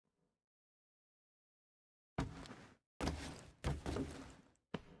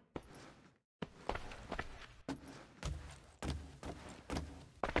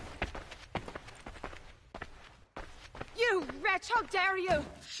You wretch, how dare you!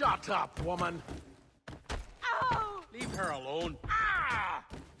 Shut up, woman! Ow! Leave her alone. Ah!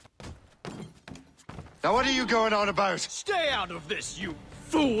 Now what are you going on about? Stay out of this, you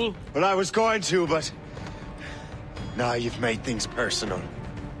fool! Well, I was going to, but... now you've made things personal.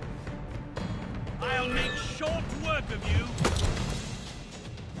 I'll make short work of you.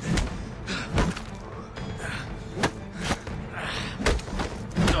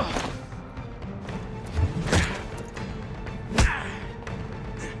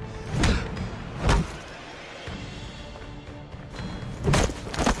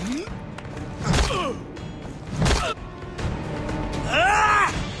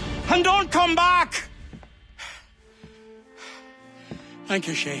 And don't come back! Thank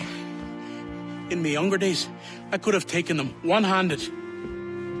you, Shay. In my younger days, I could have taken them one-handed.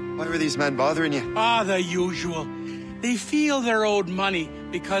 Why were these men bothering you? Ah, the usual. They feel they're owed money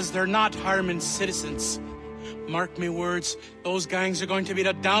because they're not harming citizens. Mark me words, those gangs are going to be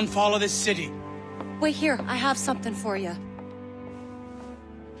the downfall of this city. Wait here, I have something for you.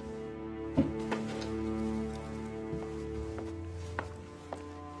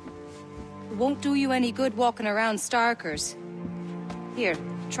 It won't do you any good walking around Starkers. Here,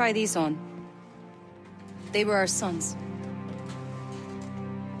 try these on. They were our sons.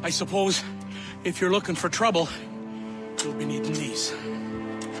 I suppose, if you're looking for trouble, you'll be needing these.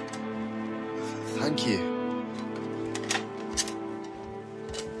 Thank you.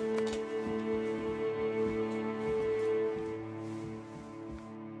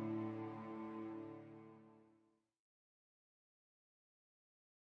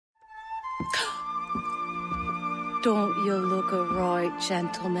 Don't you look a right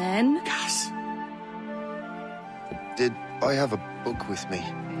gentleman? Gas. Did I have a book with me?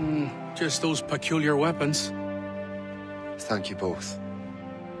 Just those peculiar weapons. Thank you both.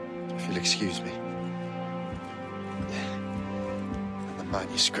 If you'll excuse me. And the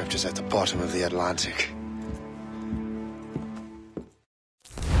manuscript is at the bottom of the Atlantic.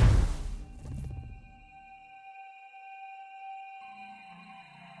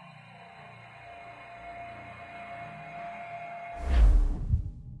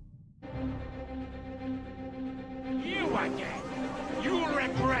 You again! You'll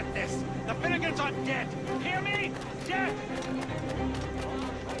regret this! The Finnegans are dead! Hear me? Dead!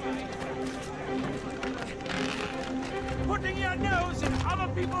 Putting your nose in other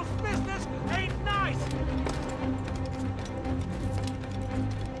people's business ain't nice!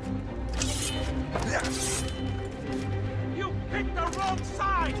 You picked the wrong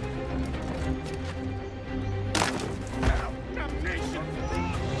side! Damnation!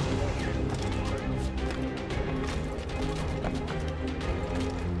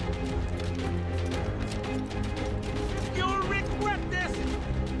 You'll regret this!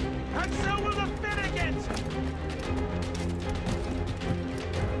 And so will the Finnegans!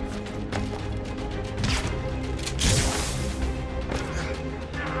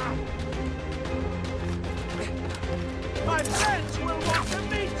 My friends will want to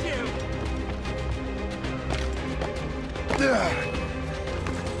meet you!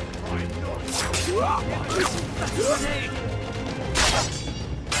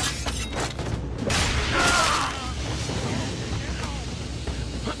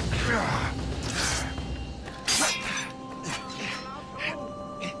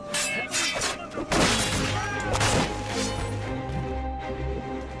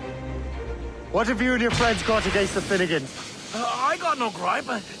 What have you and your friends got against the Finnegans? I got no gripe.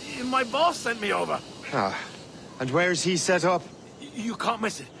 My boss sent me over. Ah, and where's he set up? You can't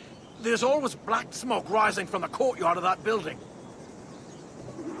miss it. There's always black smoke rising from the courtyard of that building.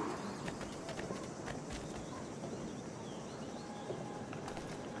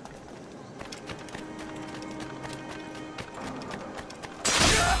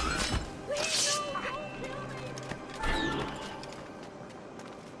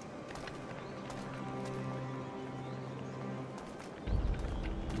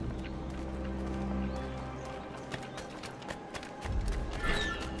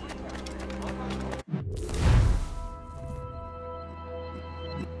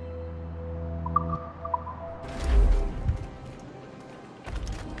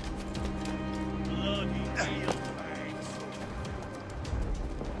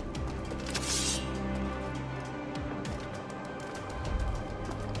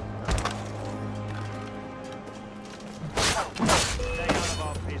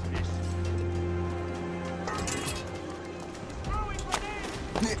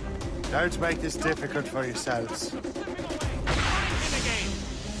 Don't make this difficult for yourselves.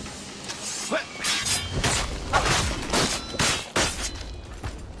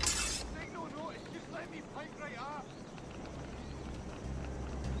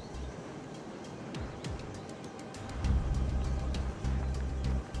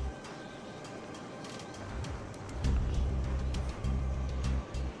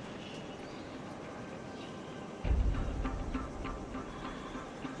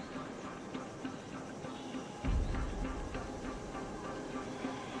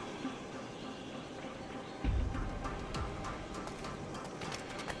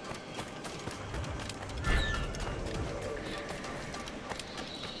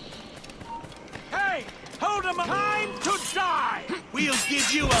 him a time to die! We'll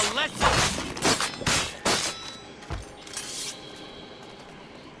give you a lesson!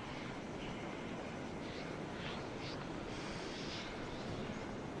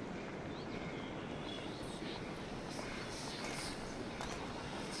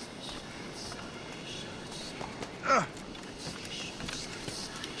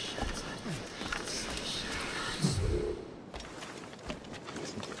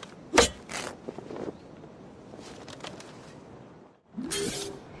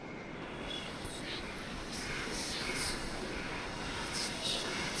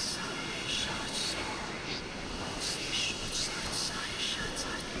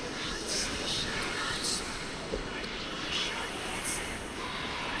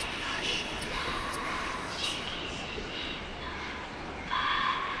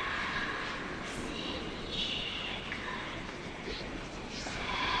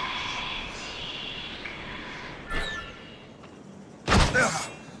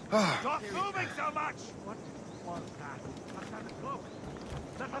 Stop moving so much! What was that? What's that cloak?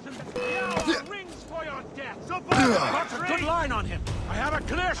 That wasn't the rings for your death! I've got a good line on him! I have a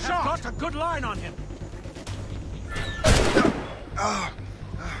clear shot! I've got a good line on him!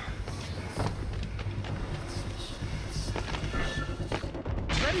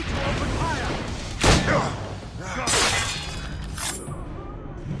 Ready to open fire!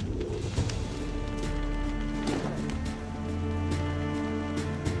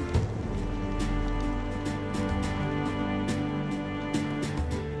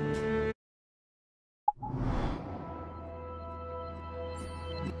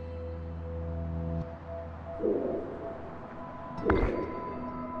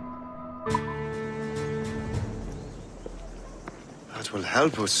 That will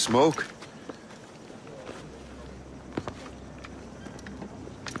help us smoke.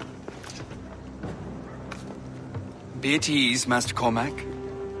 Be at ease, Master Cormac.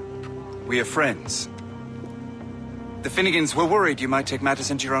 We are friends. The Finnegans were worried you might take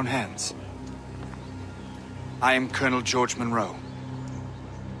matters into your own hands. I am Colonel George Monroe.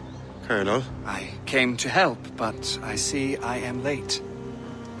 Colonel? I came to help, but I see I am late.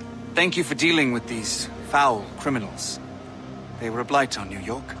 Thank you for dealing with these foul criminals. They were a blight on New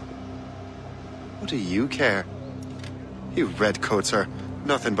York. What do you care? You redcoats are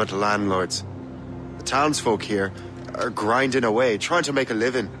nothing but landlords. The townsfolk here are grinding away, trying to make a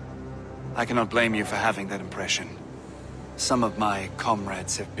living. I cannot blame you for having that impression. Some of my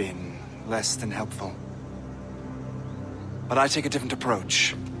comrades have been less than helpful. But I take a different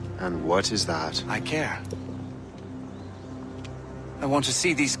approach. And what is that? I care. I want to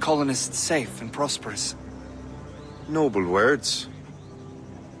see these colonists safe and prosperous. Noble words.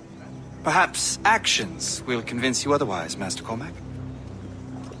 Perhaps actions will convince you otherwise, Master Cormac.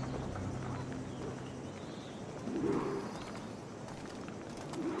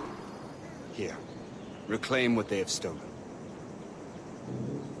 Here. Reclaim what they have stolen.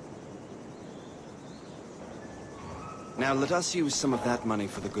 Now let us use some of that money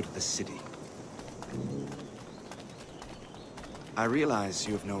for the good of the city. I realize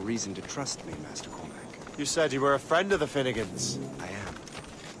you have no reason to trust me, Master Cormac. You said you were a friend of the Finnegans. I am.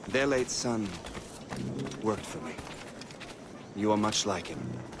 Their late son worked for me. You are much like him.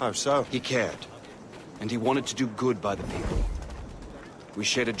 How so? He cared, and he wanted to do good by the people. We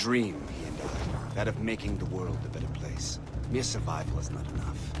shared a dream, he and I, that of making the world a better place. Mere survival is not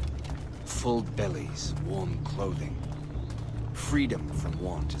enough. Full bellies, warm clothing. Freedom from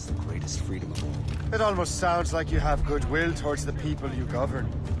want is the greatest freedom of all. It almost sounds like you have goodwill towards the people you govern.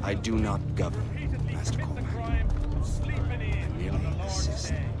 I do not govern, Master Cormac. I merely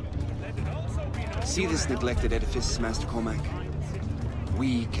assist. See this neglected edifice, Master Cormac?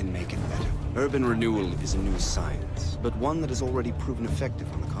 We can make it better. Urban renewal is a new science, but one that has already proven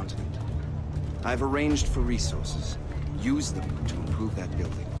effective on the continent. I've arranged for resources. Use them to improve that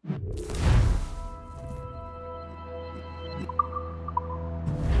building.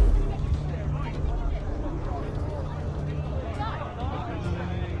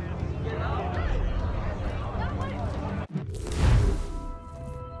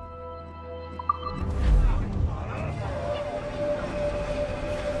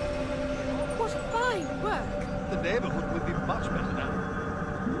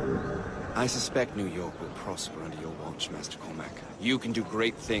 I suspect New York will prosper under your watch, Master Cormac. You can do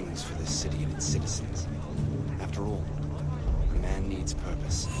great things for this city and its citizens. After all, a man needs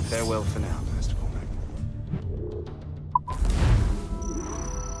purpose. Farewell for now, Master Cormac.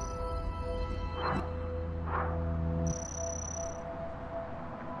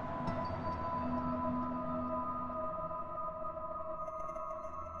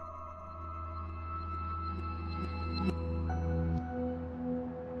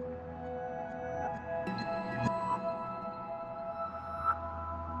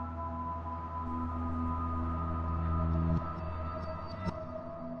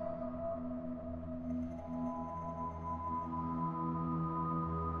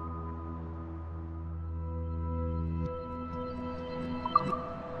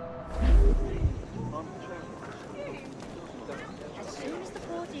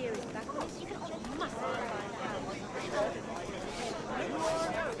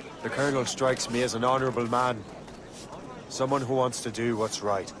 The Colonel strikes me as an honorable man. Someone who wants to do what's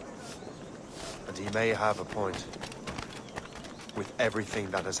right. And he may have a point. With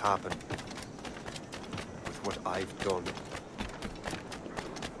everything that has happened. With what I've done.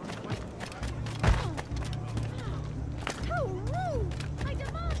 How rude! I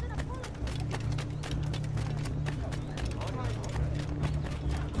demand an apology.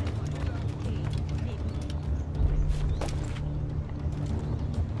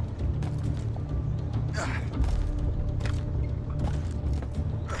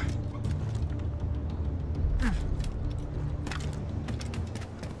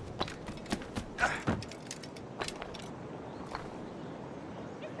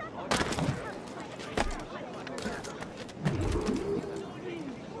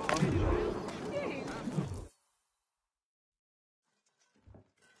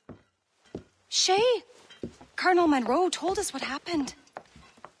 Shay, Colonel Monroe told us what happened.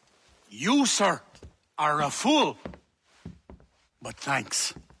 You, sir, are a fool. But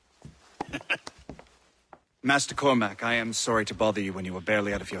thanks. Master Cormac, I am sorry to bother you when you were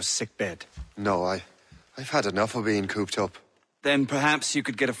barely out of your sick bed. No, I've had enough of being cooped up. Then perhaps you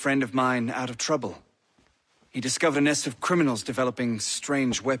could get a friend of mine out of trouble. He discovered a nest of criminals developing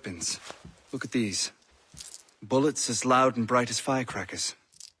strange weapons. Look at these. Bullets as loud and bright as firecrackers.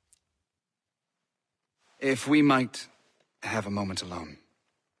 If we might have a moment alone.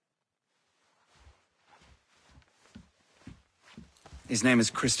 His name is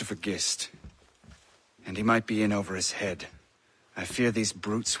Christopher Gist. And he might be in over his head. I fear these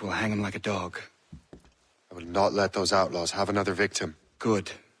brutes will hang him like a dog. I will not let those outlaws have another victim.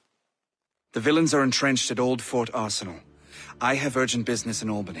 Good. The villains are entrenched at Old Fort Arsenal. I have urgent business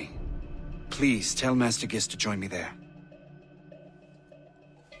in Albany. Please tell Master Gist to join me there.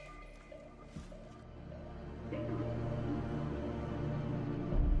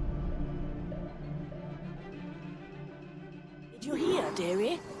 Did you hear,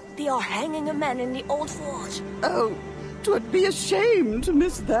 dearie? They are hanging a man in the old fort. Oh, 'twould be a shame to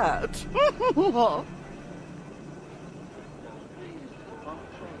miss that.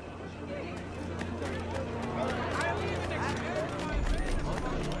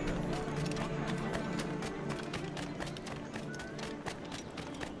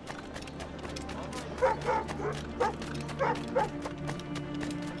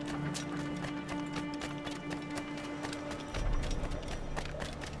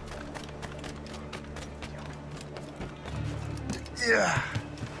 Yeah.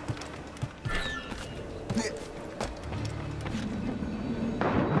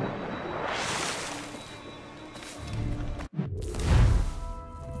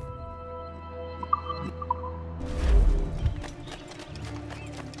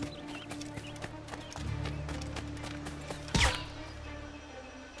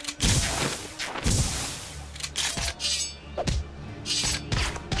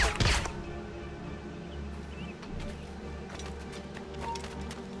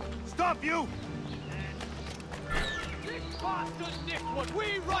 Stop you! This bastard nicked what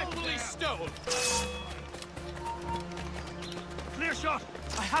we rightfully stole! Clear shot!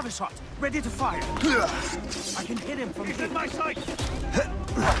 I have a shot, ready to fire. I can hit him from He's here. in my sight!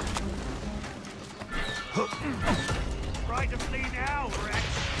 Try to flee now,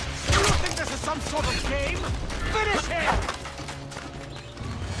 Rex! Do you think this is some sort of game? Finish him!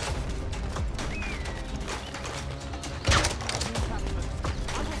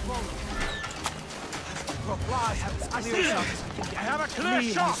 I have a clear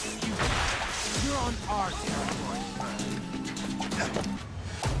shot! You're on our territory.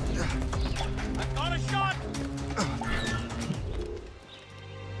 I've got a shot!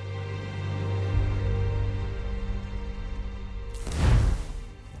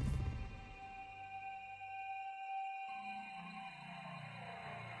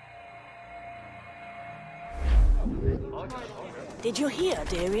 Did you hear,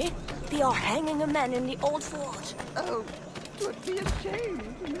 dearie? They are hanging a man in the old fort. Oh, 'twould be a shame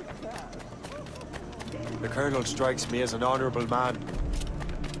to miss that. The Colonel strikes me as an honorable man.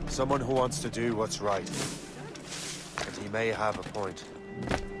 Someone who wants to do what's right. And he may have a point.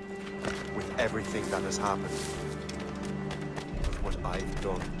 With everything that has happened. With what I've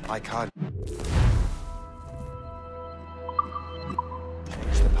done. I can't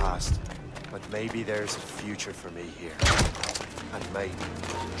change the past. But maybe there's a future for me here. And maybe,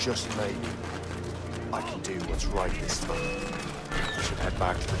 just maybe, I can do what's right this time. I should head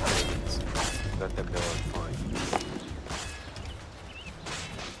back to the Canadians. Let them know I'm fine.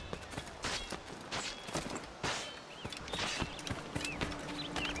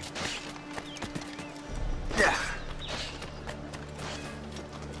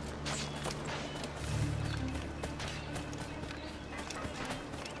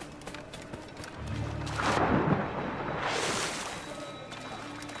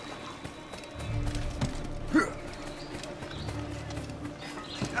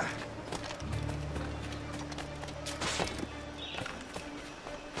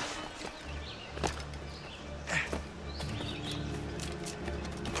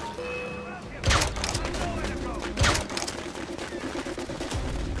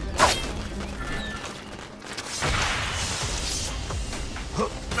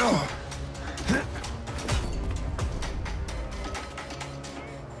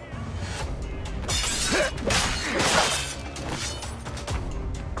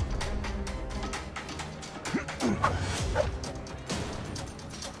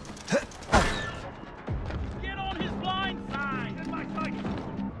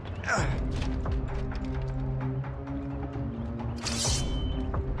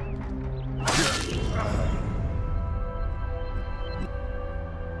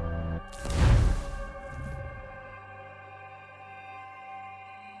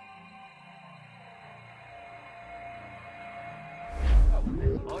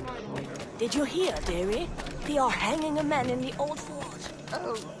 Did you hear, dearie? They are hanging a man in the old fort.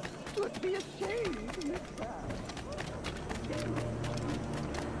 Oh, it would be a shame to miss that.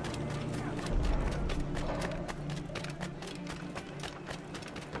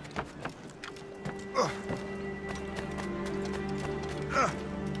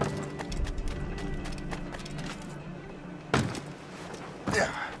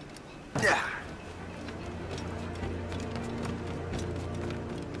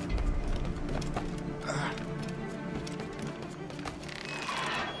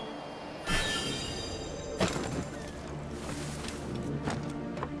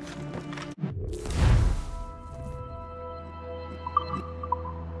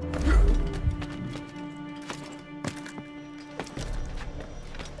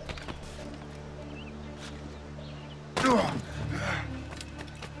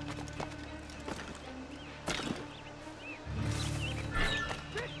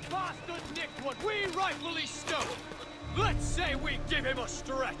 Rightfully stole. Let's say we give him a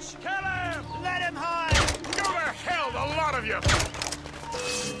stretch. Kill him! Let him hide! Go to hell, the lot of you!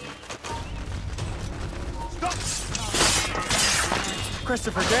 Stop!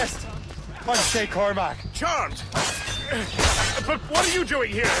 Christopher Guest. I'm Shay Cormac. Charmed! But what are you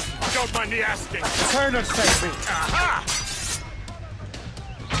doing here? Don't mind me asking. Colonel sent me. Aha!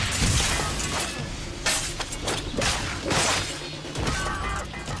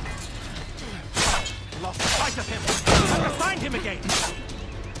 Lost sight of him. Have to find him again.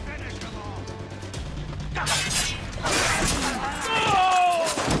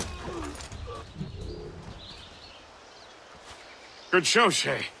 Good show,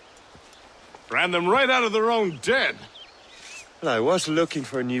 Shay. Ran them right out of their own den. Well, I was looking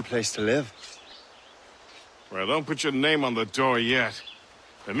for a new place to live. Well, don't put your name on the door yet.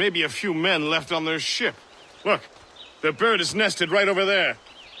 There may be a few men left on their ship. Look, the bird is nested right over there.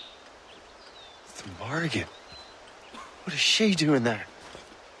 The Morgan. What is she doing there?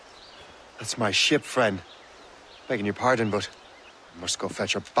 That's my ship, friend. Begging your pardon, but I must go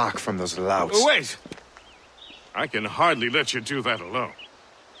fetch her back from those louts. Oh, wait! I can hardly let you do that alone.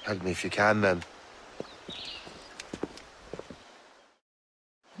 Help me if you can, then.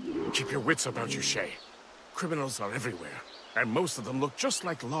 Keep your wits about you, Shay. Criminals are everywhere, and most of them look just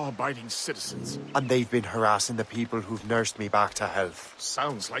like law-abiding citizens. And they've been harassing the people who've nursed me back to health.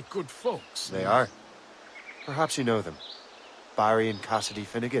 Sounds like good folks. They are. Perhaps you know them. Barry and Cassidy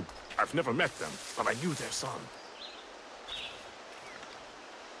Finnegan. I've never met them, but I knew their son.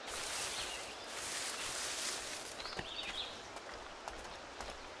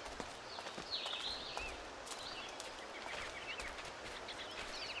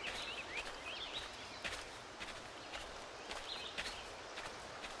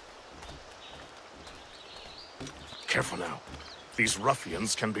 Careful now. These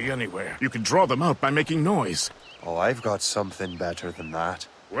ruffians can be anywhere. You can draw them out by making noise. Oh, I've got something better than that.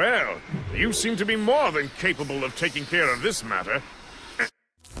 Well, you seem to be more than capable of taking care of this matter.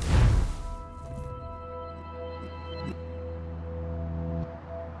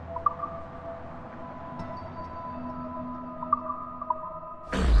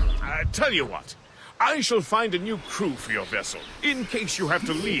 Tell you what, I shall find a new crew for your vessel, in case you have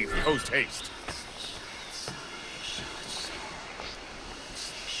to leave post-haste.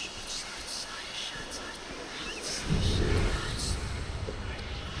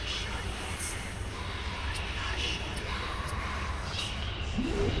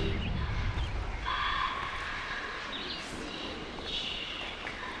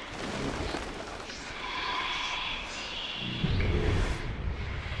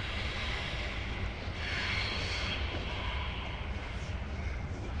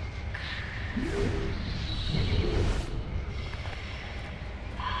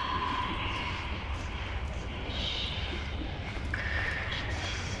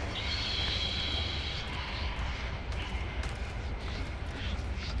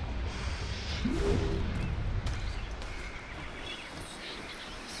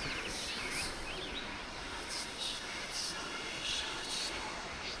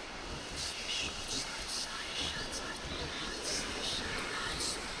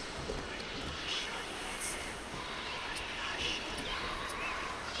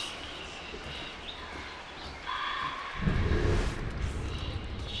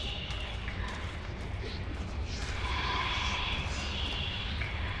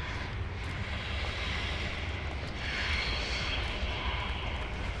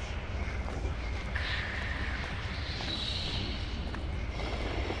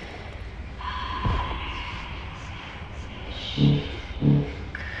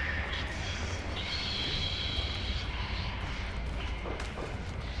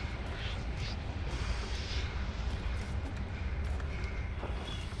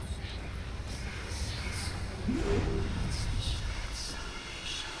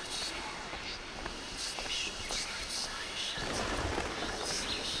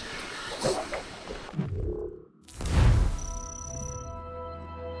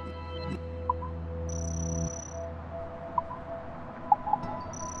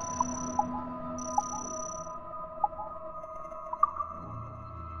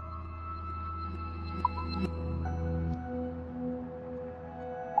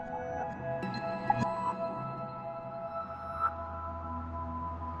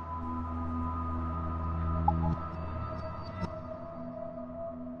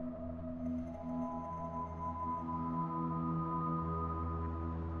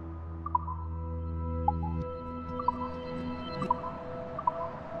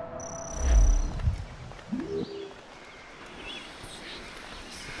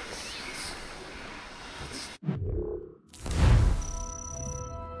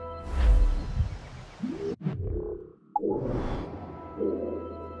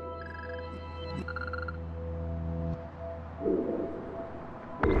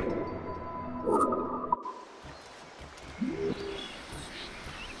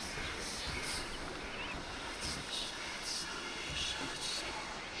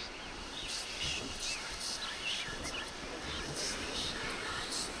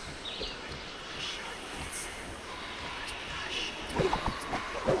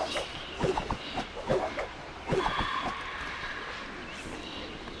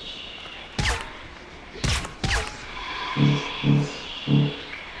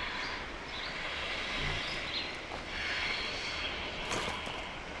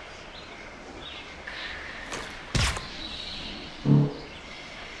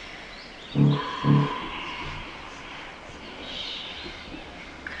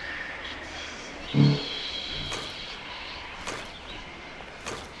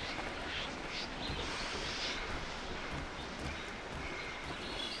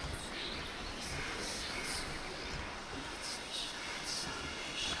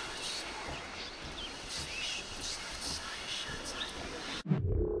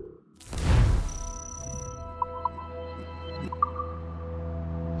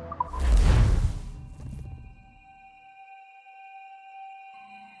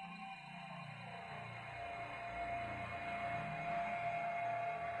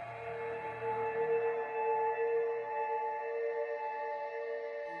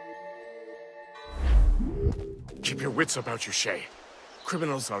 Keep your wits about you, Shay.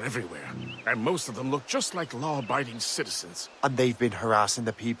 Criminals are everywhere, and most of them look just like law-abiding citizens. And they've been harassing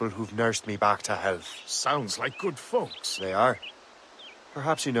the people who've nursed me back to health. Sounds like good folks. They are.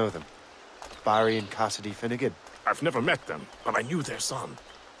 Perhaps you know them. Barry and Cassidy Finnegan. I've never met them, but I knew their son.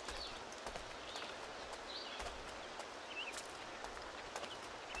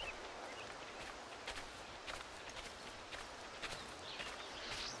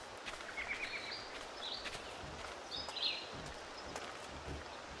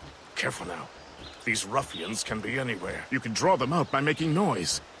 Careful now. These ruffians can be anywhere. You can draw them out by making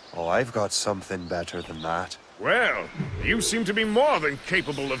noise. Oh, I've got something better than that. Well, you seem to be more than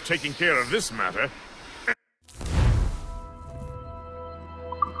capable of taking care of this matter.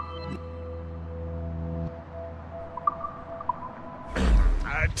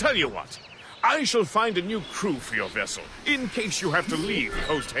 Tell you what, I shall find a new crew for your vessel, in case you have to leave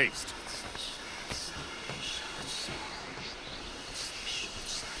post-haste.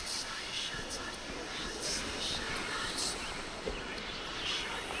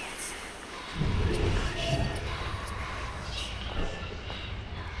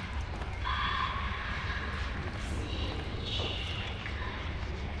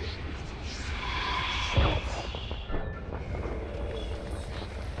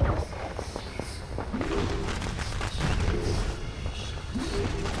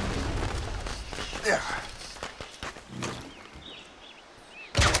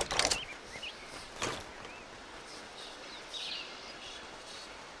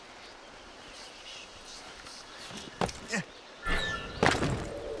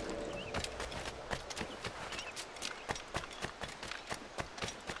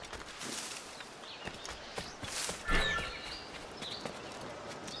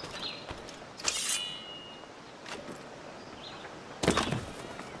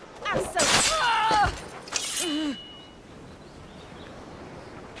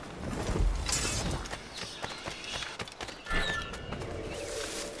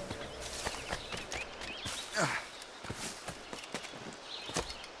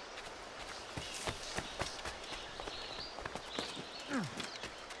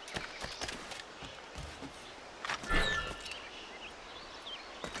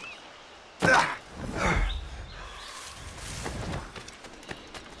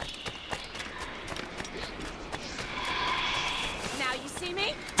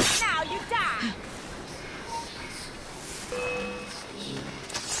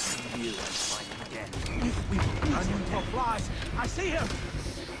 I see him!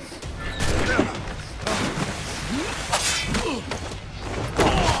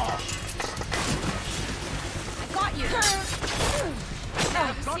 I got you! Now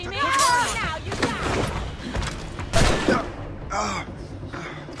you see me? Now you die!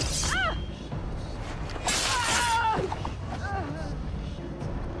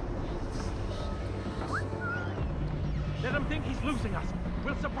 Let him think he's losing us.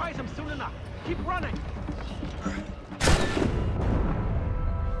 We'll surprise him soon enough. Keep running!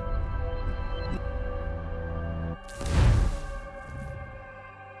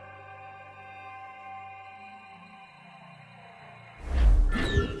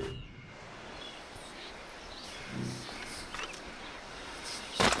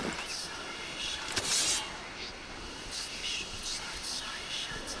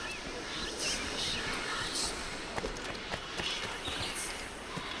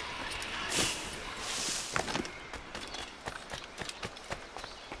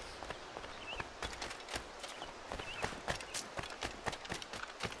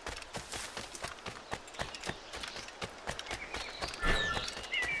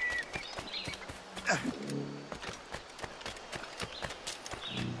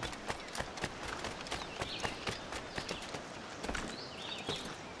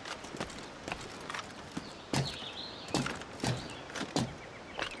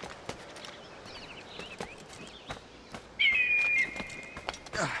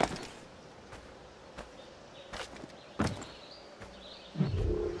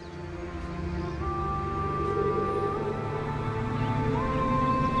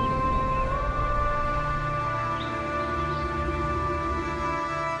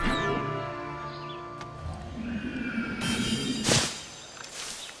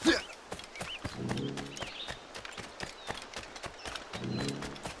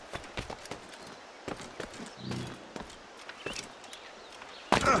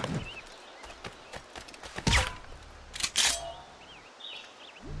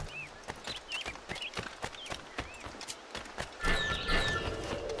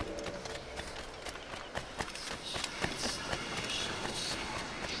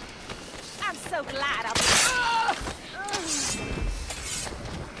 I'm so glad I'm...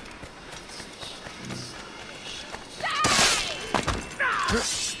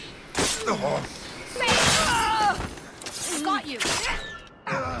 Got you!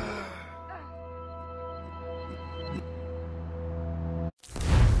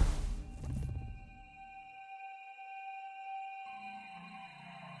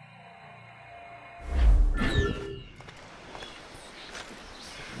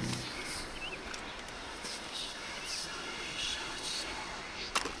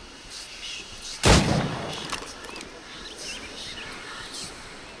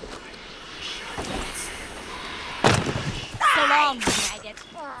 So long, maggot.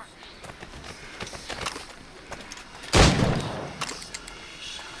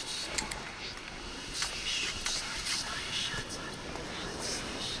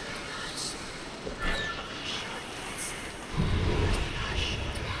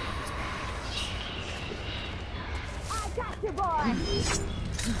 I got you, boy.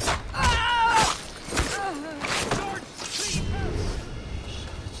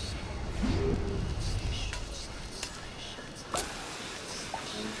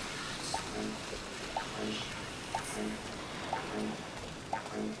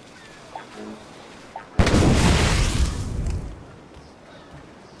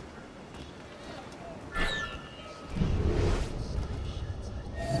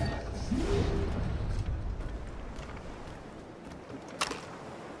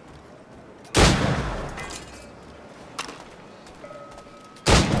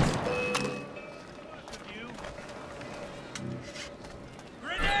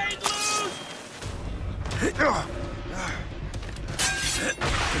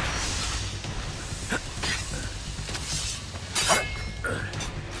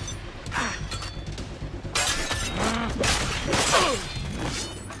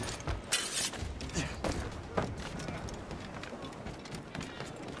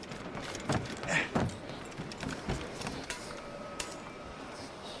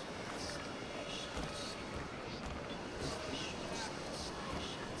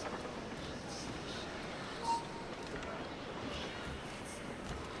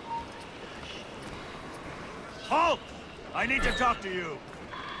 Halt! I need to talk to you.